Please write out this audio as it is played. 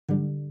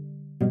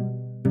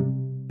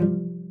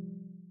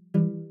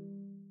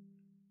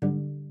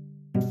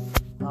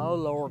Oh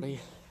lordy,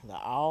 the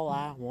all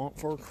I want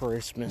for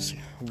Christmas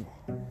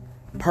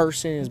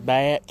person is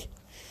back,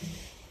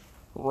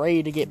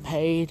 ready to get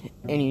paid,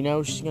 and you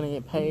know she's gonna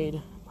get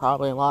paid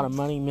probably a lot of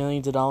money,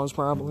 millions of dollars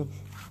probably,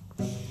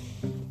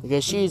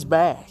 because she's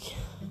back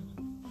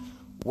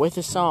with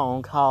a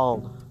song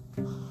called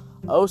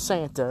Oh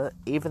Santa,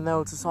 even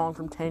though it's a song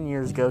from 10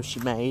 years ago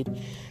she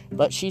made,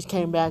 but she's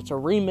came back to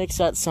remix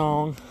that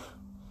song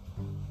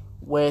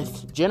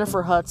with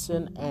Jennifer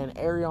Hudson and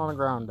Ariana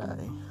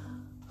Grande.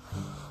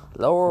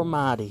 Lord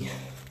Almighty.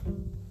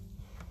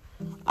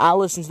 I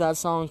listened to that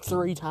song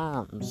 3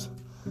 times.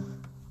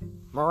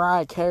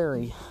 Mariah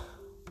Carey,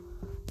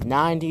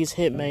 90s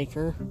hit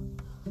maker.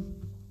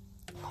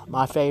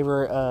 My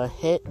favorite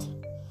hit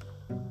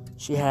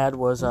she had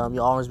was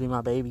You'll Always Be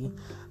My Baby.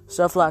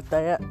 Stuff like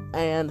that.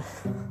 And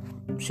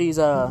she's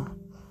a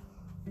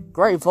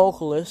great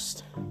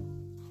vocalist.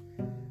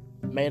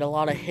 Made a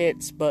lot of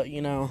hits, but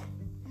you know,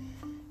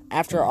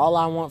 after All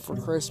I Want for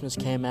Christmas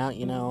came out,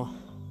 you know,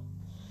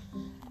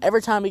 every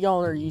time you go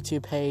on her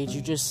YouTube page, you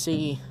just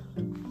see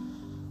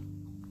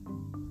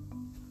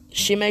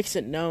she makes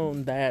it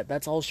known that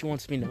that's all she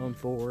wants to be known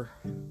for.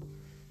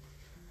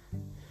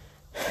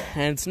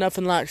 And it's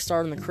nothing like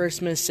starting the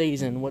Christmas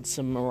season with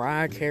some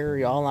Mariah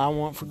Carey, All I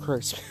Want for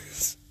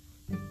Christmas.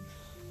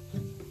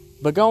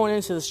 But going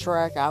into this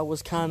track, I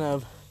was kind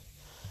of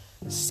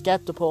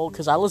skeptical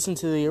because I listened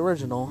to the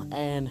original,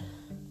 and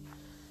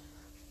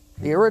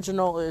the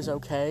original is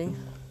okay.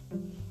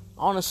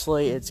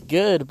 Honestly, it's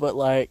good, but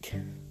like,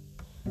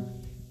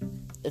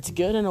 it's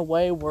good in a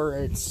way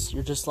where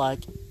you're just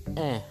like,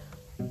 eh.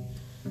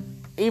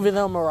 Even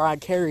though Mariah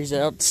Carey's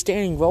an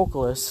outstanding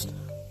vocalist,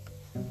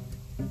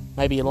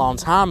 maybe a long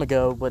time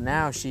ago, but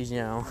now she's,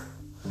 you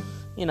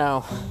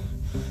know,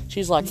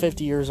 she's like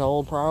 50 years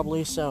old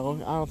probably,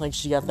 so I don't think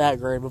she got that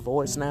great of a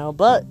voice now,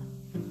 but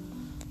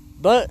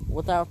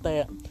without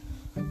that,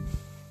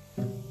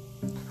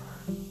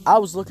 I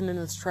was looking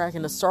into this track,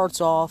 and it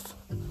starts off,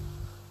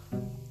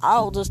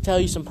 I'll just tell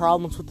you some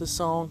problems with this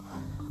song.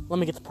 Let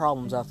me get the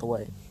problems out the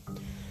way.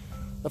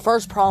 The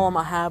first problem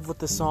I have with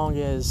this song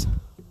is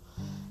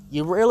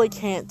you really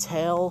can't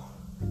tell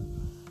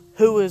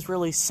who is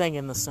really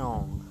singing the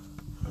song.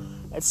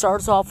 It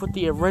starts off with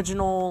the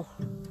original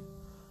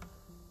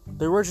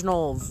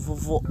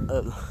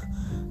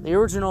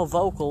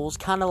vocals,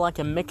 kind of like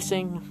a mix,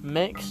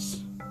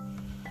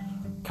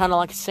 kind of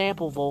like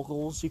sample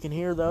vocals. You can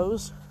hear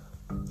those.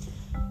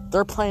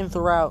 They're playing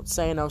throughout,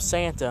 saying "Oh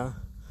Santa."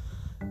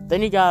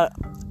 Then you got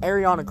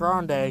Ariana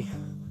Grande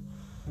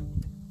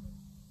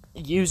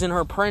using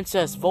her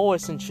princess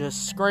voice and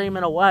just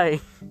screaming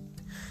away.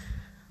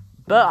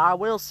 But I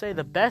will say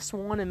the best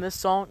one in this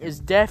song is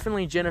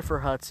definitely Jennifer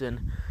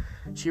Hudson.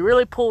 She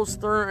really pulls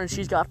through, and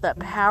she's got that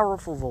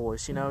powerful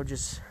voice, you know,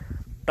 just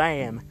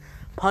bam,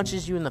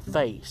 punches you in the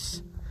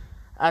face.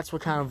 That's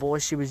what kind of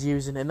voice she was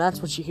using, and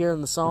that's what you hear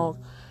in the song.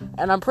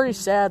 And I'm pretty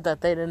sad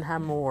that they didn't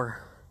have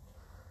more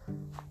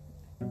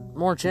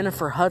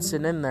Jennifer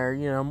Hudson in there,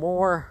 you know,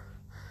 more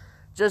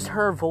just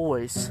her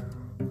voice.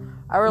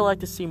 I really like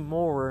to see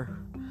more.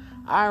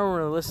 I don't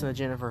really listen to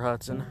Jennifer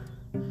Hudson,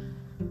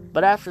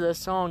 but after this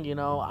song, you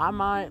know,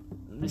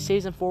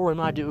 season 4, we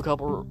might do a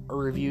couple of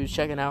reviews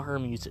checking out her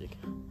music.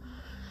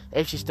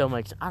 If she still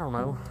makes it. I don't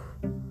know.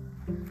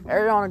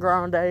 Ariana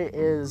Grande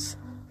is,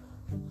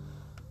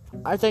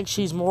 I think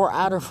she's more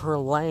out of her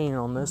lane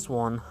on this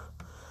one.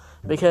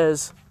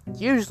 Because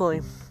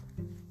usually,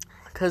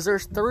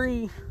 there's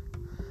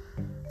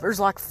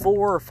like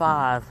 4 or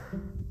 5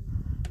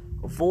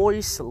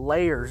 voice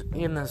layers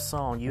in the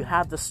song. You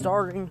have the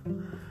sample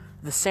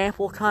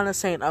kind of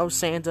saying "Oh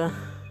Santa,"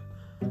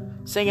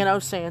 singing "Oh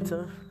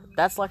Santa."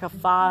 That's like a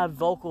 5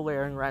 vocal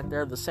layering right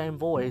there, the same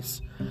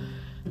voice.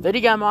 Then you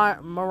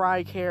got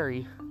Mariah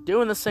Carey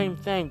doing the same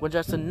thing with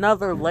just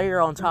another layer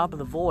on top of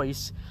the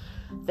voice.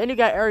 Then you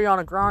got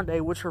Ariana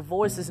Grande, which her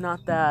voice is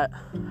not that,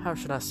 how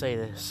should I say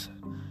this?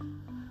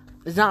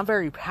 It's not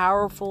very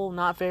powerful,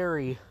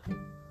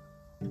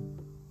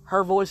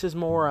 her voice is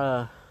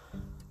more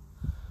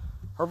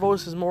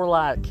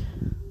like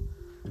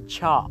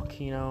chalk,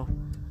 you know,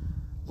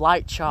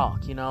 light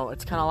chalk, you know,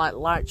 it's kind of like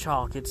light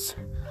chalk, it's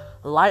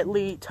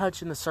lightly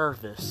touching the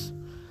surface.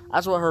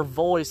 That's what her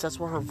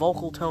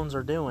vocal tones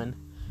are doing.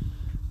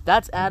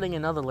 That's adding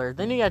another layer.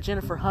 Then you got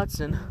Jennifer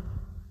Hudson,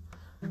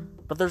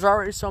 but there's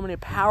already so many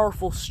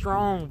powerful,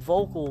 strong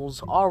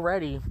vocals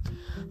already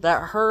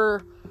that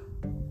her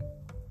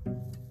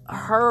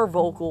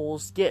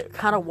vocals get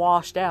kind of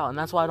washed out, and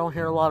that's why I don't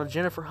hear a lot of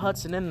Jennifer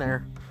Hudson in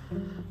there.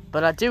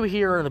 But I do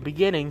hear her in the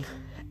beginning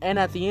and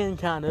at the end,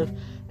 kind of,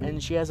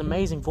 and she has an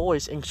amazing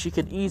voice, and she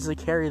could easily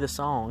carry the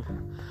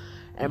song,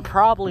 and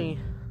probably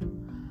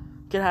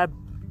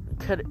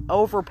could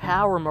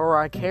overpower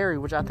Mariah Carey,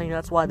 which I think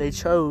that's why they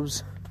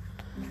chose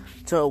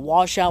to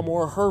wash out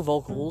more of her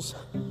vocals,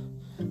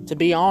 to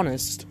be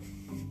honest.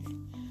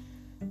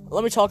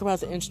 Let me talk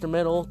about the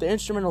instrumental. The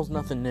instrumental's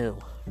nothing new.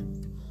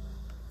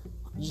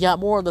 You got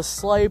more of the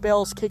sleigh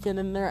bells kicking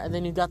in there, and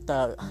then you got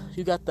the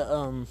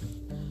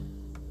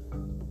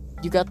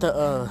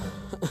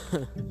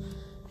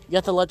You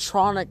got the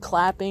electronic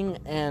clapping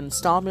and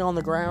stomping on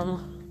the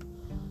ground,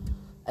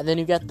 and then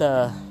you got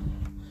the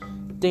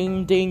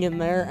ding ding in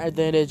there, and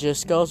then it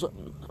just goes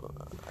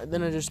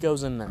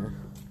in there.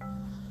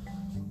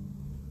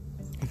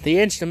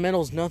 The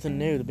instrumental's nothing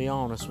new, to be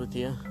honest with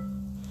you.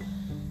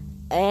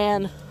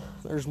 And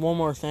there's one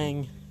more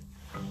thing.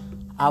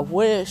 I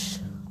wish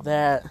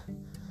that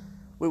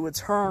we would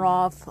turn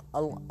off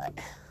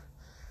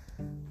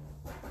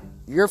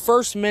your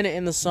first minute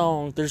in the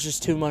song. There's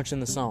just too much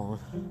in the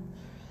song.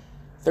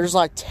 There's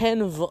like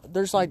 10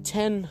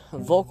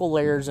 vocal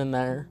layers in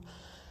there.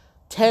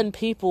 10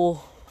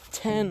 people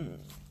saying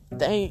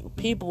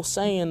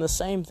the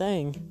same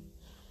thing.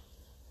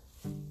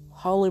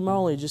 Holy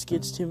moly, it just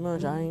gets too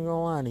much. I ain't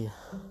gonna lie to you.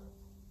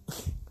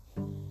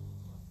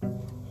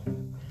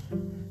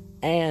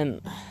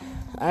 And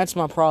that's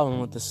my problem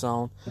with this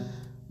song.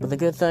 But the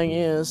good thing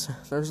is,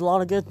 there's a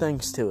lot of good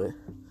things to it.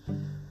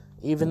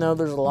 Even though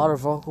there's a lot of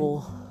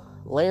vocal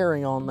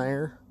layering on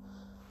there,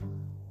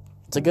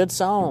 it's a good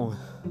song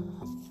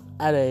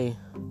at a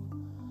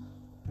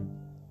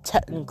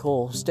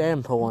technical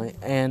standpoint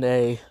and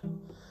a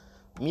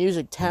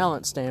music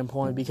talent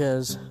standpoint,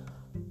 because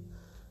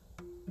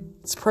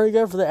it's pretty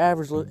good for the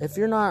average. If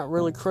you're not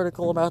really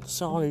critical about the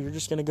song, or you're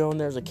just going to go in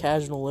there as a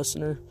casual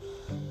listener,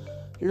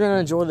 you're going to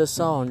enjoy this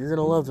song. You're going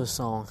to love this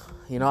song.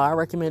 You know, I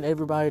recommend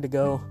everybody to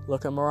go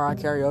look at Mariah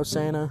Carey, "Oh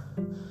Santa,"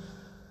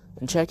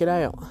 and check it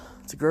out.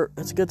 It's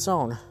a good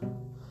song.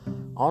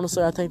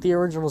 Honestly, I think the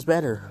original is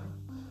better.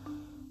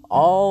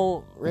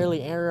 All really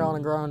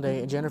Ariana Grande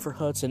and Jennifer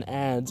Hudson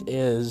adds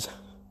is,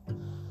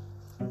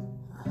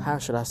 how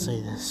should I say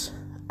this?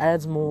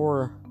 Adds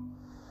more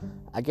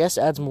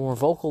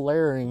vocal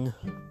layering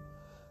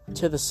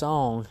to the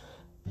song.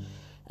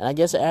 And I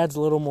guess it adds a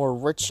little more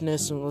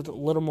richness and a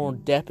little more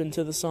depth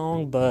into the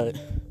song, but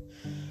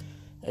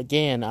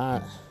again,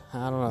 I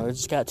don't know, it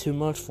just got too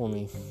much for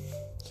me.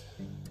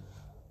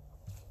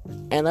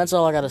 And that's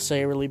all I gotta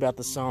say really about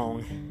the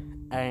song.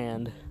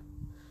 And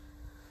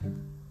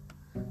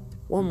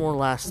one more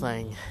last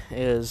thing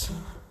is,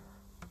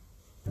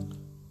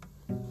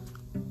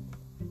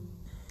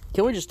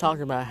 can we just talk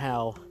about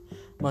how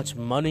much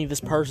money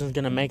this person's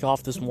gonna make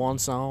off this one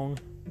song?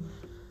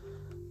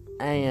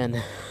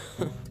 And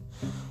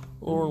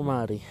Lord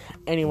Almighty.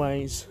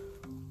 Anyways,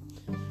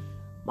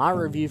 my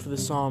review for the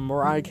song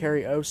Mariah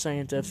Carey, "Oh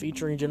Santa,"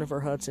 featuring Jennifer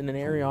Hudson and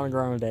Ariana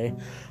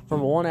Grande,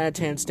 from a 1 out of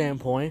 10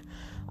 standpoint,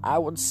 I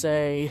would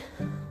say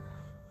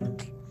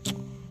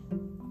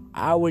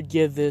I would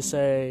give this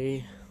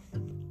a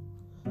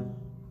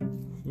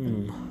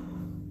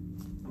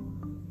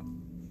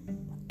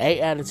 8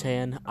 out of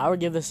 10. I would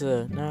give this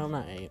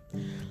not 8.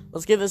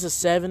 Let's give this a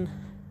 7.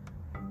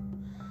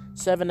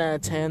 7 out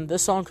of 10.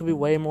 This song could be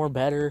way more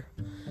better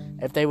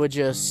if they would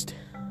just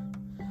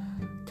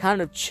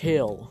kind of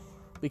chill,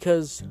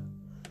 because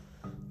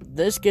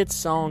this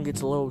song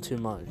gets a little too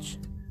much.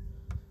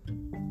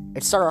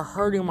 It started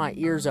hurting my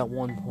ears at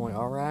one point,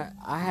 alright?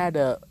 I had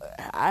a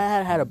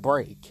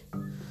break.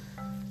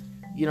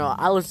 You know,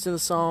 I listened to the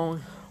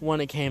song when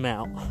it came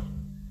out,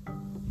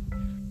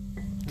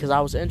 because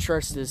I was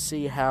interested to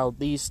see how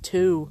these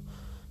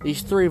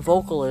three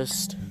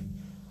vocalists,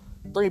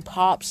 3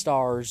 pop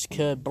stars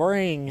could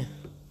bring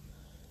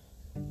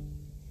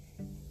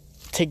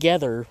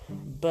together.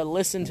 But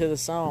listen to the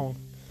song,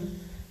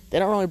 they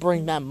don't really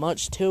bring that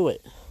much to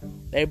it.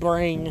 They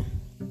bring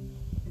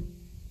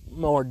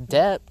more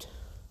depth,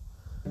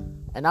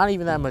 and not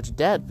even that much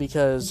depth,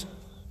 because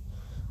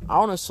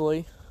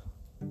honestly,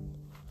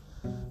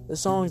 the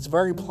song is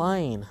very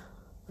plain.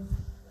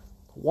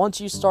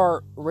 Once you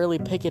start really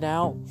picking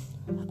out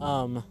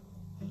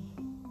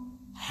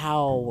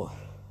how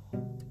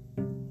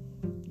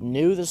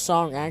new the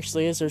song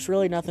actually is, there's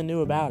really nothing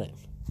new about it.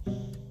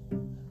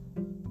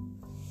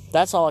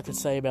 That's all I could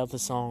say about the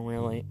song,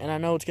 really. And I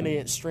know it's going to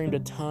get streamed a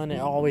ton. It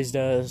always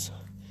does.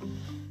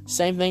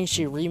 Same thing,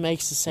 she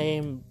remakes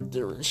a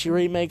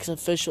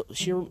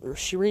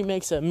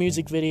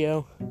music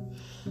video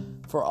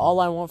for "All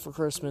I Want for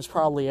Christmas"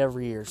 probably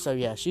every year. So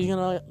yeah, she's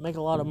going to make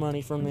a lot of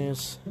money from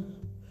this.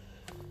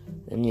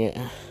 And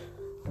yeah,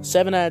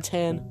 7 out of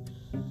 10.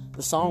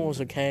 The song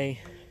was okay.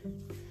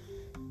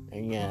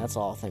 And yeah, that's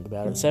all I think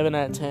about it. 7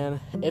 out of 10.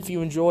 If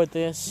you enjoyed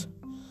this,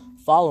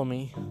 follow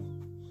me.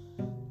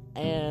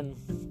 And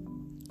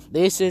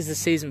this is the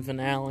season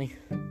finale.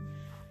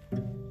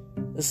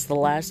 This is the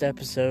last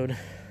episode.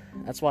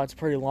 That's why it's a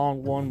pretty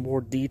long one, more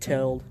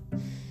detailed.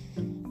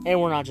 And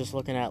we're not just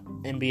looking at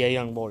NBA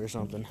Youngboy or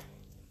something.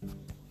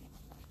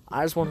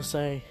 I just want to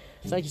say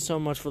thank you so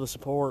much for the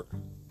support.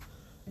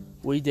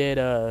 We did,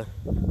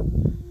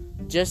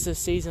 just this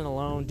season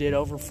alone, did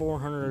over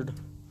 300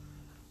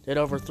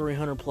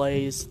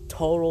 plays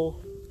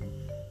total.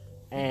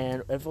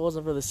 And if it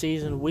wasn't for the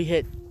season, we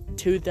hit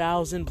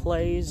 2,000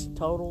 plays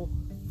total.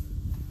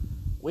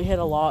 We hit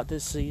a lot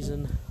this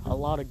season. A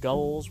lot of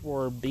goals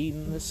were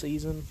beaten this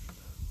season.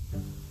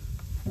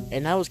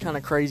 And that was kind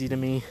of crazy to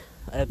me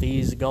that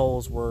these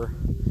goals were.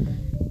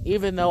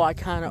 Even though I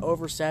kind of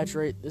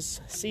oversaturate,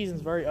 this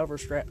season's very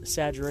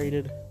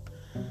oversaturated.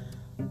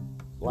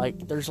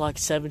 There's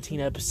 17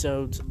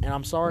 episodes, and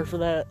I'm sorry for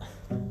that.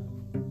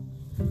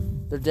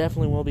 There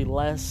definitely will be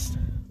less,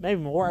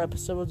 maybe more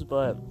episodes,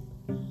 but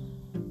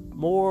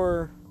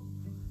more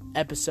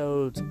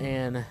episodes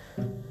in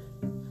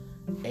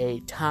a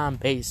time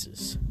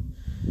basis.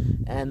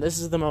 And this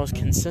is the most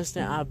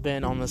consistent I've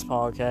been on this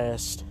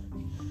podcast.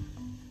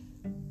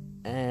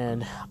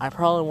 And I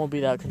probably won't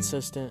be that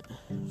consistent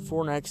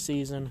for next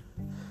season,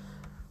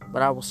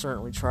 but I will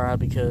certainly try,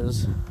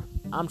 because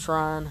I'm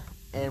trying,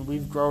 and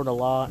we've grown a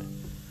lot.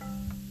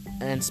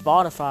 And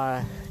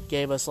Spotify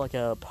gave us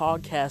a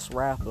podcast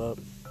wrap-up.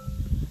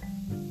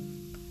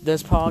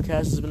 This podcast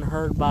has been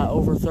heard by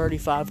over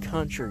 35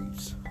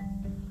 countries.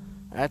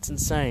 That's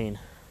insane.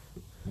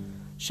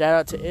 Shout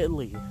out to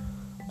Italy.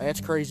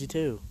 That's crazy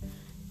too.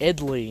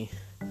 Italy.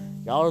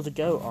 Y'all are the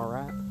GOAT,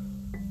 alright?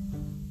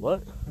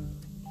 What?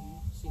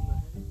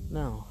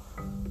 No.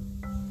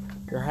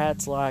 Your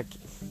hat's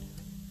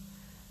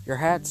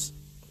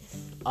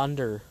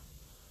under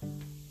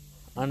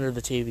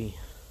the TV.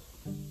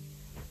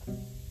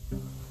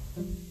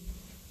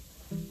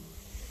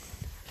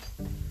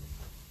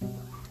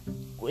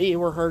 We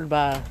were heard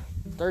by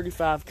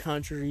 35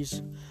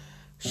 countries.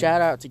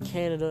 Shout out to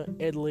Canada,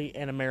 Italy,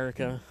 and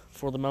America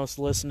for the most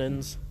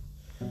listenings.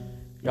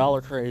 Y'all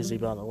are crazy,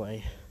 by the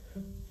way.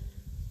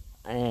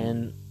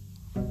 And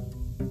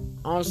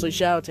honestly,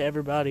 shout out to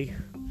everybody,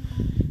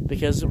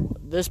 because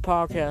this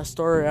podcast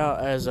started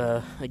out as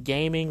a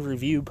gaming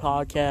review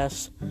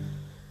podcast.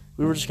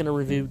 We were just going to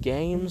review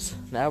games.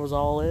 That was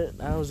all it.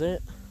 That was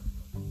it.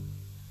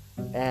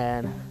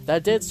 And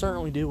that did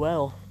certainly do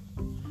well.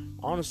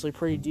 Honestly,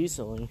 pretty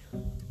decently.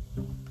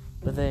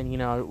 But then,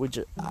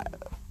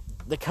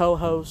 the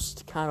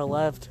co-host kind of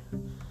left,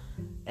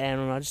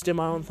 and I just did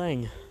my own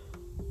thing.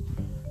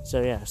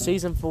 So yeah,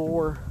 season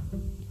 4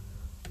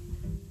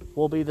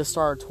 will be the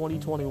start of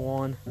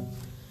 2021,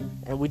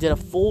 and we did a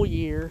full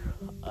year.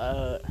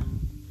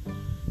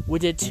 We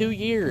did 2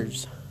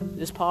 years.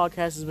 This podcast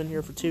has been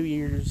here for 2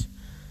 years.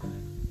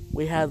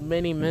 We had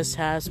many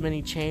mishaps,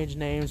 many change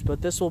names,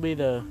 but this will be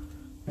the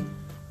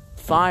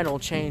final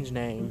change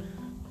name.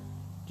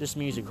 Just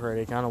Music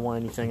Critic. I don't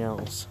want anything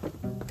else.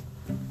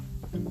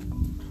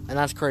 And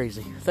that's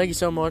crazy. Thank you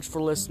so much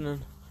for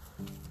listening.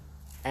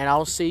 And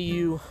I'll see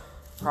you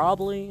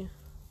probably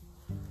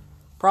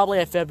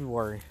at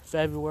February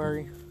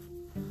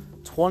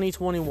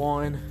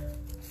 2021.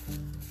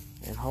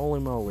 And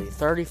holy moly,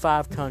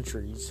 35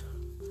 countries.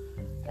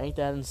 Ain't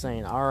that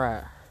insane?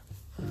 Alright.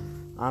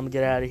 I'm gonna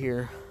get out of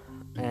here.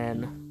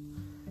 And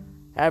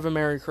have a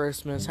Merry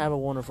Christmas. Have a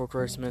wonderful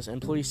Christmas.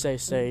 And please stay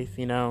safe,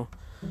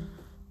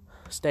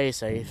 Stay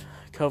safe.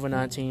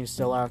 COVID-19 is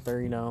still out there,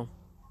 And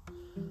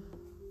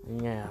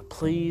yeah,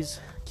 please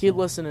keep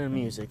listening to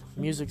music.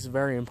 Music's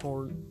very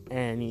important.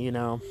 And,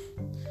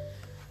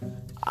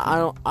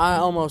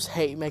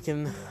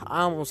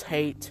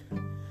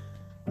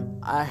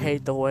 I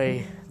hate the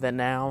way that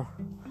now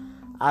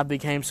I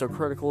became so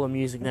critical of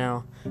music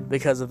now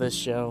because of this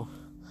show.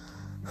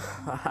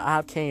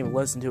 I can't even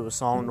listen to a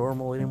song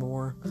normally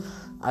anymore.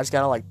 I just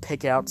gotta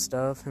pick out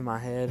stuff in my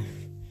head.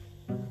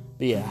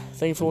 But yeah,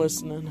 thank you for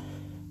listening.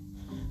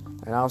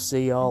 And I'll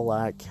see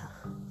y'all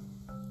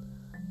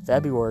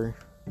February.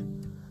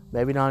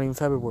 Maybe not even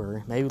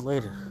February. Maybe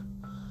later.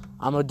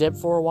 I'm gonna dip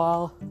for a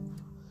while.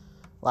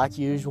 Like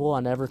usual, I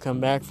never come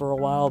back for a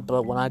while.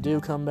 But when I do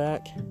come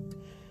back,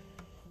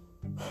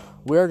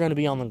 we're gonna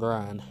be on the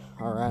grind.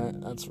 Alright?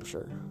 That's for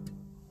sure.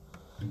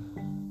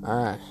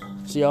 Alright.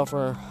 See y'all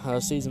for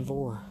season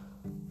 4.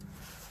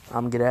 I'm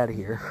gonna get out of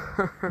here.